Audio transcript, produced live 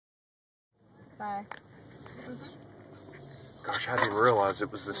Bye. Gosh, I didn't realize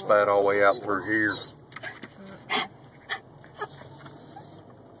it was this bad all the way out through here.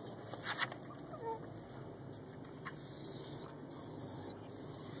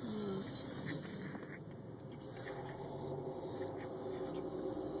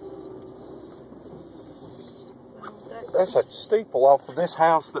 That's a steeple off of this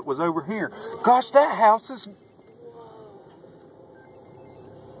house that was over here. Gosh, that house is...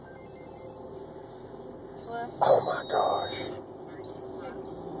 What? Oh my gosh.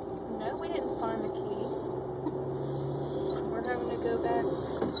 No, we didn't find the key. We're having to go back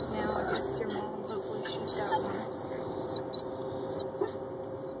now. I guess your mom, hopefully she's got one.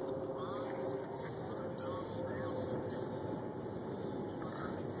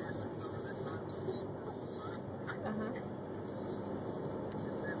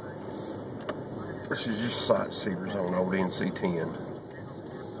 This is just sightseers on old NC10.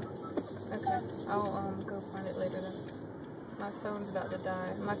 Okay, I'll go find it later then. My phone's about to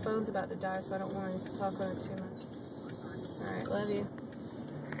die. My phone's about to die, so I don't want to talk on it too much. Alright, love you.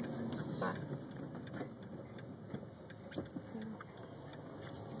 Bye.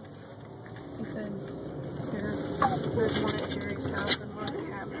 He said there's one at Jerry's house and one at the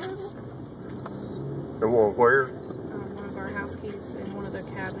cabinets. And one where? One of our house keys in one of the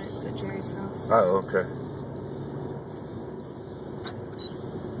cabinets at Jerry's house. Oh, okay.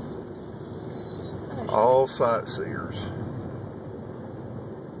 All sightseers.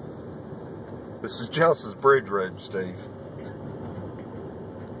 This is Johnson's Bridge Road, Steve.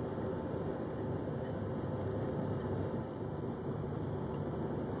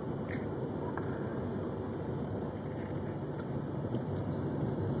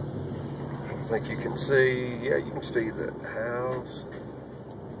 I think you can see, yeah, you can see the house.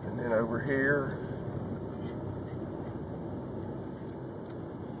 And then over here,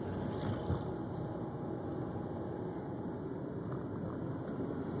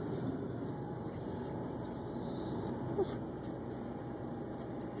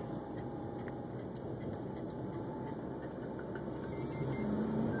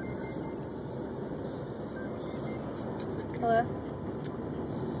 Hello?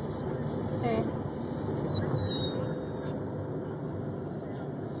 Hey.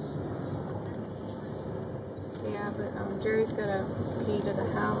 Yeah, but Jerry's got a key to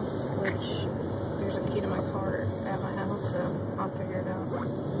the house, which there's a key to my car at my house, so I'll figure it out.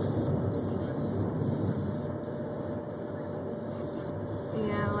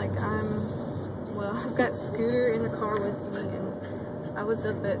 Yeah, like I've got Scooter in the car with me, and I was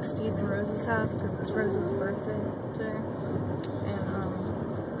up at Steve and Rose's house because it's Rose's birthday today,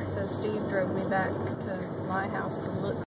 and so Steve drove me back to my house to look